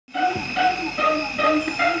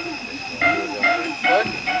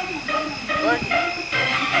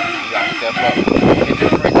Hit the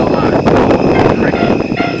free throw line.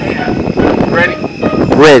 Ready?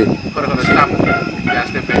 Ready. Put it on the stopper. You gotta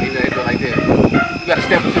step back. You gotta go like this. You gotta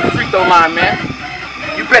step into the free throw line, man.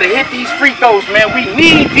 You better hit these free throws, man. We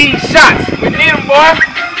need these shots. We need them, boy.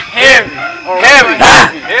 Heavy. Heavy.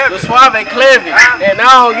 The Suave clever. And I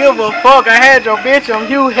don't give a fuck. I had your bitch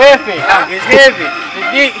on you heavy. It's heavy. The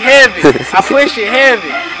dick heavy. I push it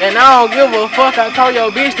heavy. And I don't give a fuck. I told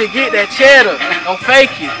your bitch to get that cheddar. Don't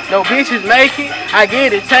fake it. No bitches make it. I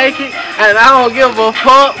get it, take it. And I don't give a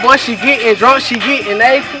fuck. Boy, she getting drunk, she getting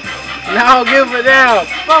naked. And I don't give a damn.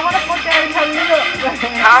 Bro, what the fuck y'all ain't turning me up?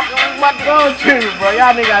 What the fuck to, bro?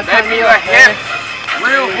 Y'all niggas turn me up, man.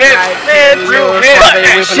 Real heavy, man. Real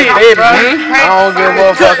heavy. Shit, baby. I don't give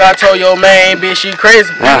a fuck. I told your main bitch she crazy.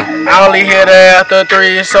 I only hit her after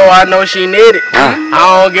 3, so I know she need it. I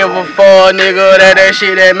don't give a fuck, nigga. That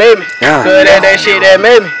shit that made me. Cause that shit that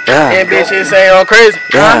made me. And bitches say I'm crazy.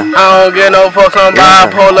 I don't give no fuck. I'm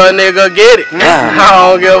bipolar, nigga. Get it. I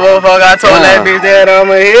don't give a fuck. I told that bitch that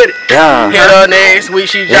I'ma hit it. Hit her next week.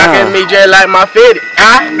 She jocking me just like my fitted.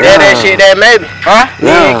 That shit that made me.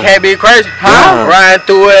 Me can't be crazy. Riding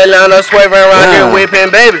through Atlanta, swerving around there whipping,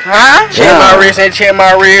 baby. Check my wrist and check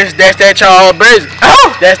my wrist. That's that Charles Brizzy.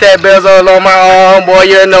 That's that bezel on my arm, boy.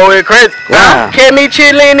 You know it crazy. Catch me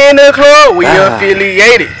chillin' in the club. We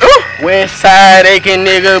affiliated. West side aching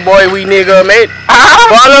nigga, boy. We nigga made it.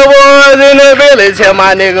 Followers in the village, tell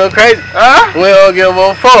my nigga crazy. We don't give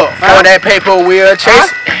a fuck. For that paper, we'll chase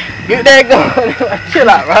it. Get that gun. Chill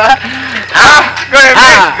out, right? Go ahead,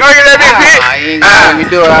 man. Go get that big hit. You ain't gonna let me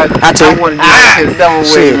do it. I want to do that shit double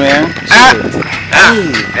way, man.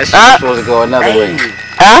 That shit's supposed to go another way.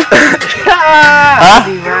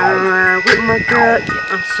 With my girl,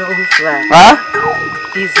 yeah, I'm so fly.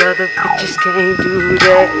 These other bitches can't do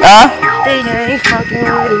that. They ain't fucking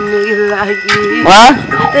with a nigga like me.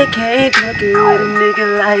 They can't fucking with a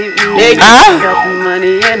nigga like me. I got the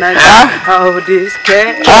money and I got all this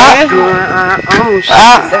cash. Doing our own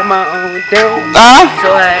shit, at my own dance.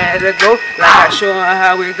 So I had to go, like I show her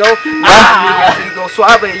how it go. Niggas go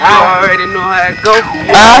Suave, you already know how it go.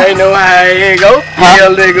 You already know how it go.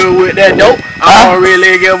 Real nigga with that dope. I don't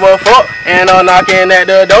really give a fuck. And I'm knocking at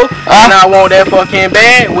the door. And I want that fucking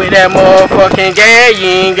bag with that motherfucking gas.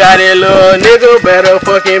 You ain't got it, little nigga. Better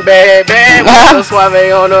fucking bad. With the Suave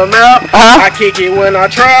on the mouth. I kick it when I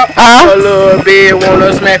trap. A little bit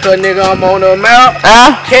wanna smack a nigga, I'm on the mouth.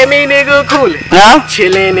 Catch me nigga coolin'.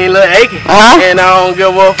 Chillin' in Lil' Aiken. And I don't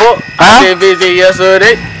give a fuck. I did visit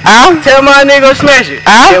yesterday. Tell my nigga smash it.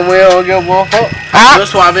 And we don't give a fuck. The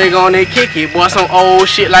Suave gonna kick it. Boy, some old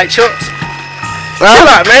shit like Chucks. Chill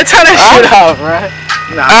out, man. Turn that shit off, right?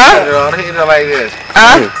 Nah, hit it like this.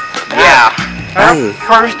 Yeah.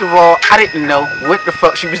 First of all, I didn't know what the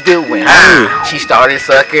fuck she was doing. She started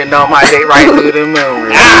sucking on my dick right through the moon.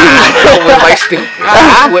 I was like stupid.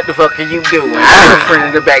 What the fuck are you doing? My friend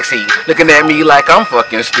in the backseat looking at me like I'm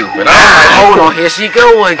fucking stupid. I'm like, hold on, here she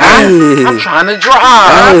go again. I'm trying to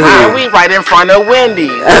drive. Man, we right in front of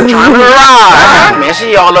Wendy's. I'm trying to ride. Man,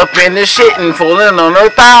 she all up in the shit and fooling on her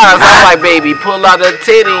thighs. I'm like, baby, pull out a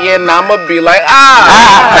titty and I'ma be like,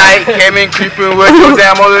 Night came in creeping with your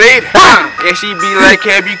damn old lady. And she be like,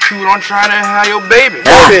 can't be cute, I'm trying to have your baby.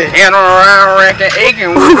 And around ranking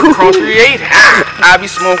aching with the Chrome 380. I be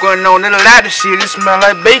smoking on the ladder shit, it smell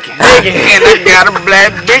like bacon. And I got a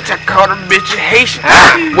black bitch, I call the bitch a Haitian.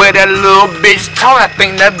 Where that little bitch tall, I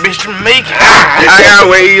think that bitch Jamaican. I got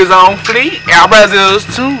waves on fleet, y'all Brazils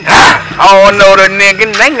too. I don't know the nigga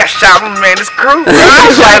name, I shot him, man, it's crew.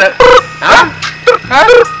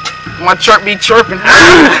 My chirp be chirping.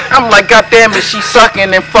 I'm like, goddamn it, she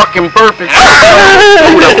sucking and fucking burping.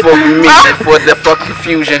 Who the fuck me for the fuck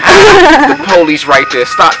confusion? The police right there,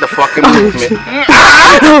 stop the fucking movement.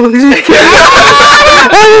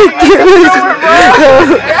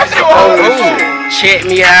 Check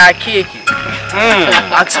me how I kick it.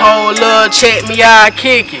 I told Lil, check me how I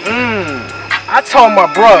kick it. I told my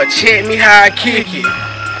bro, check me how I kick it.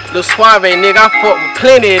 Lil Suave nigga, I fuck with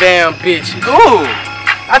plenty of damn bitches.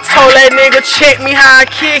 I told that nigga, check me how I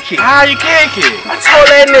kick it. How you kick it? I told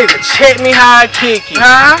that nigga, check me how I kick it.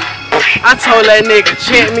 I told that nigga,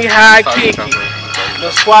 check me how I kick it. The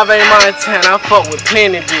Suave Montana, I fuck with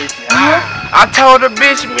plenty bitches. I told the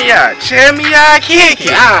bitch me out, check me how I kick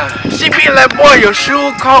it. She be like, boy, your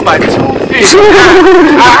shoe cost by $250.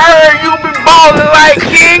 I heard you be ballin' like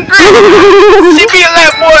King Green. She be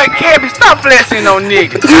like, boy, Cabby, stop flexing on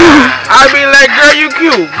niggas. I be like, girl, you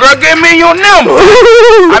cute. Girl, give me your number.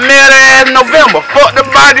 I met her ass November, fuck the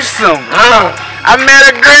body December. I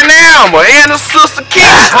met a girl in Amber and a sister Kim.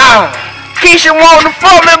 Keisha wanna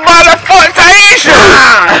fuck me, but I fuck Taisha.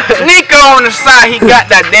 Nico on the side, he got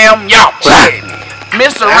that damn y'all shit.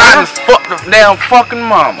 Mr. Rogers fucked the damn fucking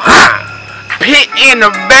mama. Pit in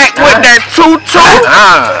the back with that 2-2.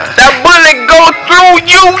 That bullet go through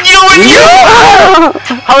you and you.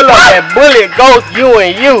 Hold on, that bullet goes you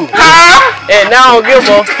and you. And I don't give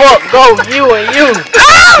a fuck, go you and you.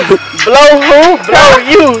 Blow who? Blow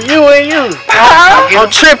you and you. I'm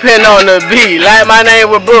tripping on the beat like my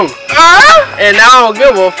name was Bruce. And I don't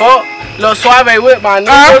give a fuck. Lil Suave with my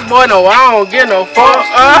niggas, boy, no, I don't get no fucks.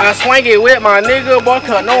 I swing it with my nigga, boy,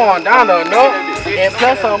 cause no, I'm down the note. And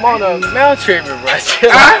plus I'm on the mouth treatment, bro.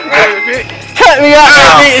 Cut me out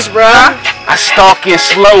that bitch, bro. I stalk in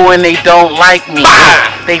slow and they don't like me.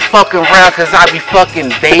 They fucking around cause I be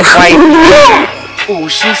fucking they white me. Ooh,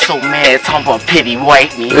 she's so mad, talking about pity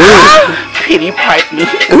wipe me. Pity pipe me.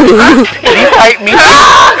 Pity pipe me.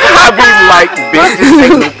 I be like, bitch, this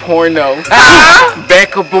ain't no porno.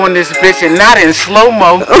 Back up on this bitch and not in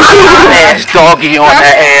slow-mo. Ass doggy on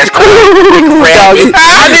that ass.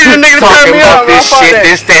 I need a nigga to turn me up. This shit,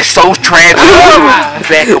 that's so tragic.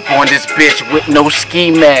 Back up on this bitch with no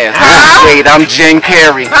ski mask. Wait, I'm Jim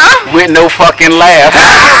Carrey with no fucking laugh.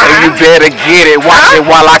 So you better get it. Watch it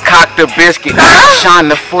while I cock the biscuit. Shine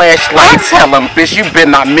the flashlight. Tell them, bitch, you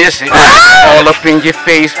better not miss it. All up in your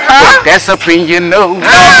face. Look, that's up in your nose.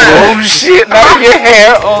 Oh shit, now your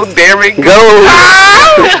hair. Oh, there it goes.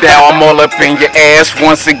 Now I'm all up in your ass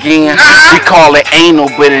once again. We call it anal,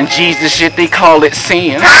 but in Jesus shit they call it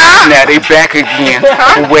sin. Now they back again.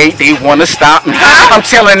 Wait, they wanna stop me. I'm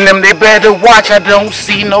telling them they better watch. I don't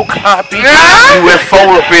see no copy.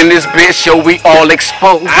 UFO up in this bitch, yo, we all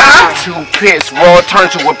exposed. 2 pits, raw turn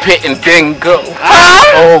to a pit and then go.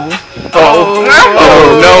 No.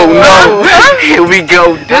 Here we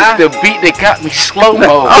go. This the beat that got me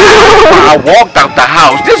slow-mo. I walked out the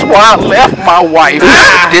house. This is why I left my wife.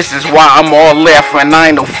 This is why I'm all left and I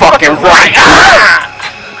ain't no fucking right.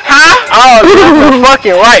 Oh, you're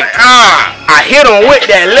fucking right. I hit him with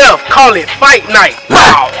that left, call it fight night.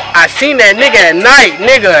 Wow. I seen that nigga at night,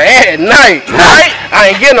 at night.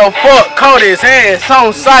 I ain't get no fuck, caught his ass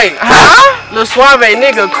on sight. Lil Suave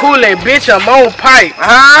nigga Kool-Aid, bitch, I'm on pipe.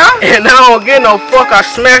 And I don't get no fuck, I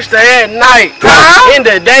smashed her at night. In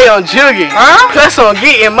the day I'm jugging, plus I'm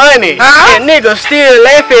getting money. And niggas still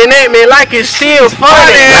laughing at me like it's still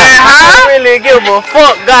funny. I don't really give a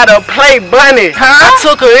fuck, gotta play bunny. I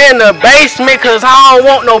took her in the basement cause I don't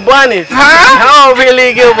want no bunnies. I don't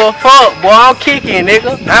really give a fuck, boy, I'm kicking,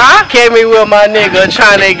 nigga. Came me with my nigga,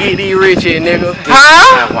 tryna get these riches, nigga.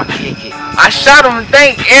 I shot him,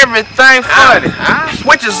 think everything funny.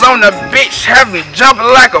 Switches on the bitch, have me jumping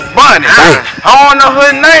like a bunny. I don't know her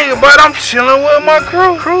name, but I'm chilling with my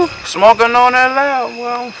crew. Smoking on that loud,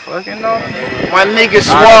 well, I'm fucking on it. My nigga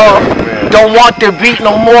Swab don't want the beat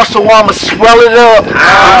no more, so I'ma swell it up.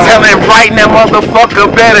 I'm telling right now, motherfucker,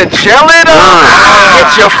 better gel it up.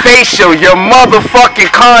 Get your facial, your motherfucking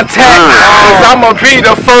contact. Cause I'ma be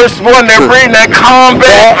the first one to bring that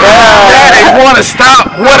combat. That they wanna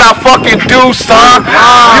stop what I fucking do, son.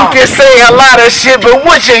 You can say a lot of shit, but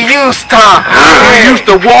what you used to? You used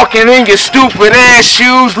to walking in your stupid ass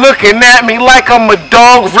shoes, looking at me like I'm a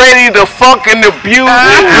dog ready to fucking abuse.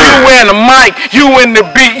 You in the mic, you in the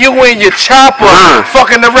beat, you in your chopper.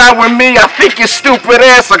 Fucking around with me, I think your stupid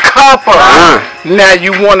ass a copper. Now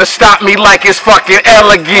you wanna stop me like it's fucking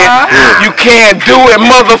elegant. You can't do it,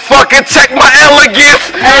 motherfucker. Check my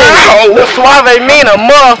elegance. Lil Suave mean a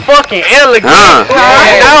motherfucking elegant.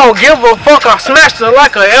 And I don't give a fuck, I smashed her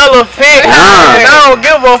like an elephant. And I don't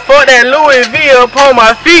give a fuck that Louis V up on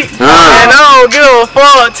my feet. And I don't give a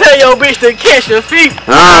fuck, tell your bitch to catch your feet.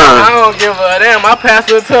 I don't give a damn, I pass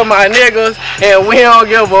it to my niggas. And we don't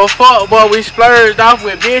give a fuck, but we splurged off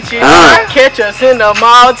with bitches. Catch us in the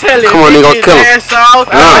mall, tell it bitches ass off.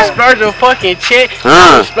 Splurge a fucking check.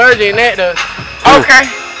 Splurging at the... Okay.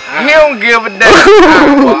 He don't give a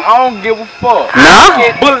damn. Well, I don't give a fuck.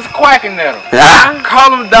 Get bullets quacking at him.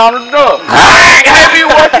 Call him down the door. Hey,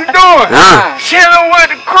 what you doing? Chilling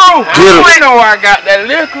with the crew. You know I got that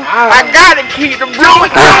liquor. I gotta keep the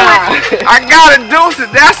brew. I gotta do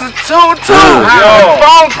it. That's a 2-2. If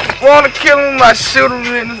I wanna kill him, I shoot him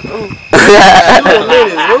in the ooh.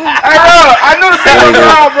 Hey, bro, I knew the thing was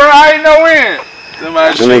wrong, bro. I ain't know when.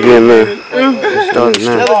 Let me get man. Start it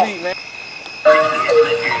now.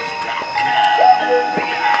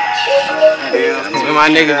 With my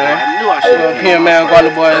niggas, man. PM man, got the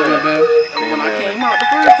boys in the bed. When I came out the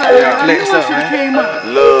first time, Flexed up, man.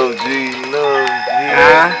 Love G.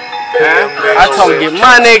 I told him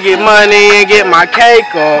get money, and get my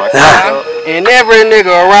cake off. And every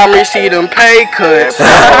nigga around me see them pay cuts.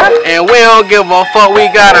 And we don't give a fuck,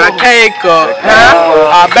 we got our cake up.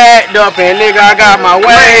 I backed up and nigga, I got my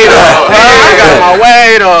weight up. I got my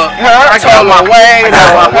weight up. I got my weight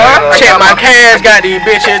up. Check my cash, got these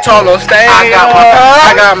bitches told them stay up.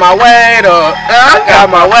 I got my weight up. I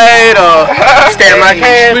got my weight up. Stand my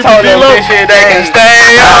cash, told them bitches they can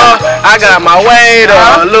stay up. I got my weight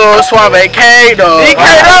up. Little suave cake up.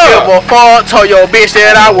 I don't give a fuck, told your bitch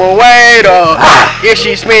that I will wait up. If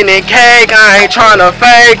she spinning cake, I ain't tryna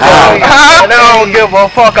fake her. And I don't give a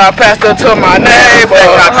fuck, I passed her to my neighbor.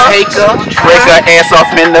 I take her, break her ass off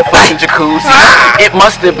in the fucking jacuzzi. It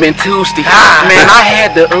must have been Tuesday. Man, I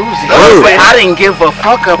had the Uzi. But I didn't give a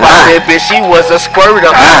fuck about that bitch, she was a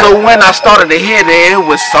squirter. So when I started to hit her, it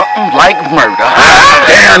was something like murder.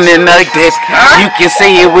 Down in the ditch, you can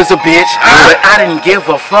say it was a bitch. But I didn't give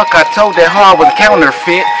a fuck, I told that hoe I was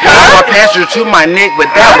counterfeit. So I passed her to my neck, but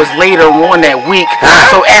that was later on that week.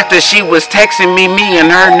 So after she was texting me and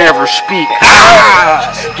her never speak.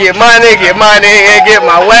 Get money, and get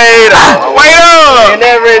my weight up. And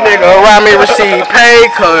every nigga around me receive pay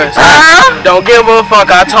cuts. Don't give a fuck,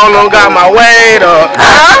 I told him got my weight up.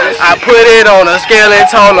 I put it on a scale and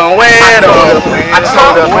told him weight up. I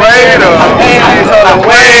told him weight up. I told him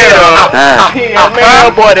weight up.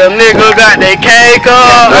 Man, boy, them niggas got their cake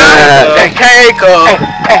up. That cake up.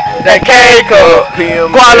 That cake up.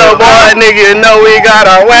 Guala boy, nigga, know we got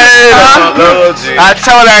our weight up. I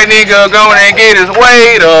told that nigga go and get his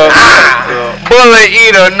weight up. Bullet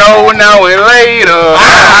eater, no, now we later.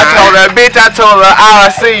 I told that bitch, I told her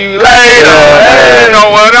I'll see you later. You know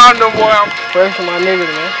what I'm the boy. I'm first to my niggas,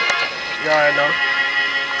 man. You already know.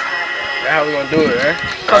 That's how we gonna do it, man.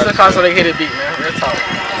 Cause they hit it deep, man. Real talk.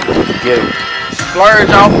 Get it.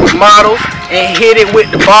 Splurge off with models and hit it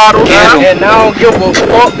with the bottles. And I don't give a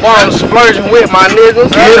fuck while I'm splurging with my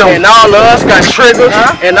niggas. And all of us got triggers.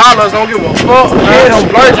 And all of us don't give a fuck.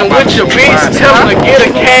 Splurging with your bitch. Tell them to get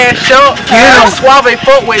a cash up. Suave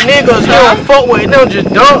fuck with niggas. You don't fuck with them,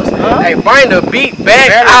 just dunks. Hey, bring the beat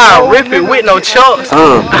back. I'll rip it with no chucks.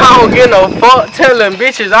 I don't give no fuck. Tell them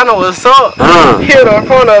bitches I know what's up. Hit her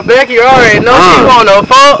from the back. You already know she wanna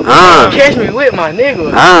fuck. Catch me with my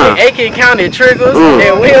niggas. AK County triggers.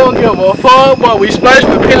 And we don't give a fuck, but we splash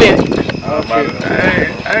with pilling.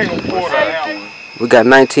 I ain't gonna pour that one. We got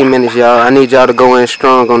 19 minutes, y'all. I need y'all to go in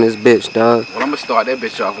strong on this bitch, dog. Well, I'm gonna start that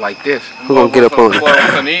bitch off like this. Who gonna get up on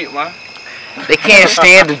it? They can't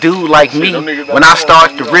stand a dude like me when I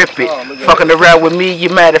start to rip it. Fucking around with me, you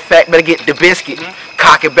matter of fact better get the biscuit.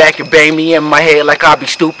 Cock it back and bang me in my head like I be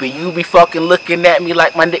stupid. You be fucking looking at me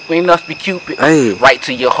like my nickname must be Cupid. Hey. Right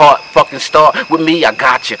to your heart, fucking start with me, I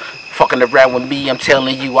got you. Fucking around with me, I'm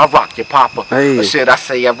telling you, I rock your papa. Hey. Or should I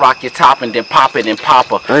say I rock your top and then pop it and pop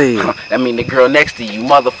her. Hey. I mean the girl next to you,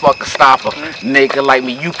 motherfucker, stop her. Nigga like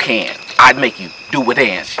me, you can. I'd make you do a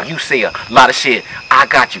dance. You say a lot of shit, I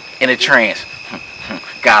got you in a trance.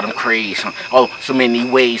 Got him crazy. Oh, so many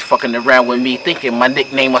ways fucking around with me, thinking my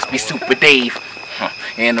nickname must be Super Dave.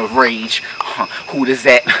 In a rage. Who does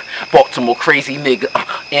that? Baltimore crazy nigga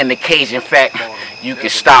in the cage. In fact, you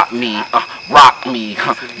can stop me, rock me.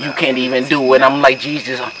 You can't even do it. I'm like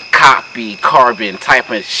Jesus. Copy, carbon,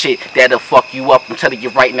 type of shit that'll fuck you up. I'm telling you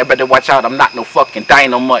right now, better watch out. I'm not no fucking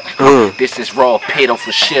dynamite. This is raw pedo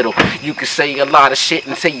for shittle. You can say a lot of shit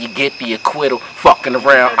until you get the acquittal. Fucking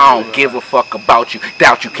around, I don't give a fuck about you.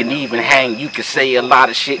 Doubt you can even hang. You can say a lot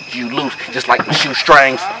of shit, you lose, just like my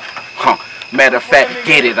shoestrings. Matter of fact,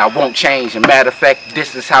 get it, I won't change. And matter of fact,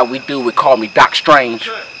 this is how we do it. Call me Doc Strange.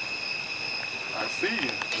 I see you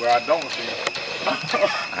where I don't see you.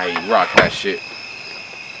 I rock that shit.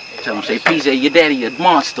 Tell him, say, PJ, your daddy a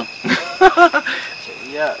monster.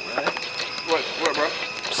 Yeah, man. What, bro?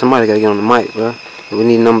 Somebody gotta get on the mic, bro. We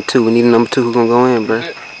need number 2. We need number 2 who gonna go in, bro.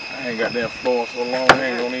 I ain't got that floor so long, I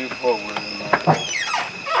ain't gonna even fuck with it, man.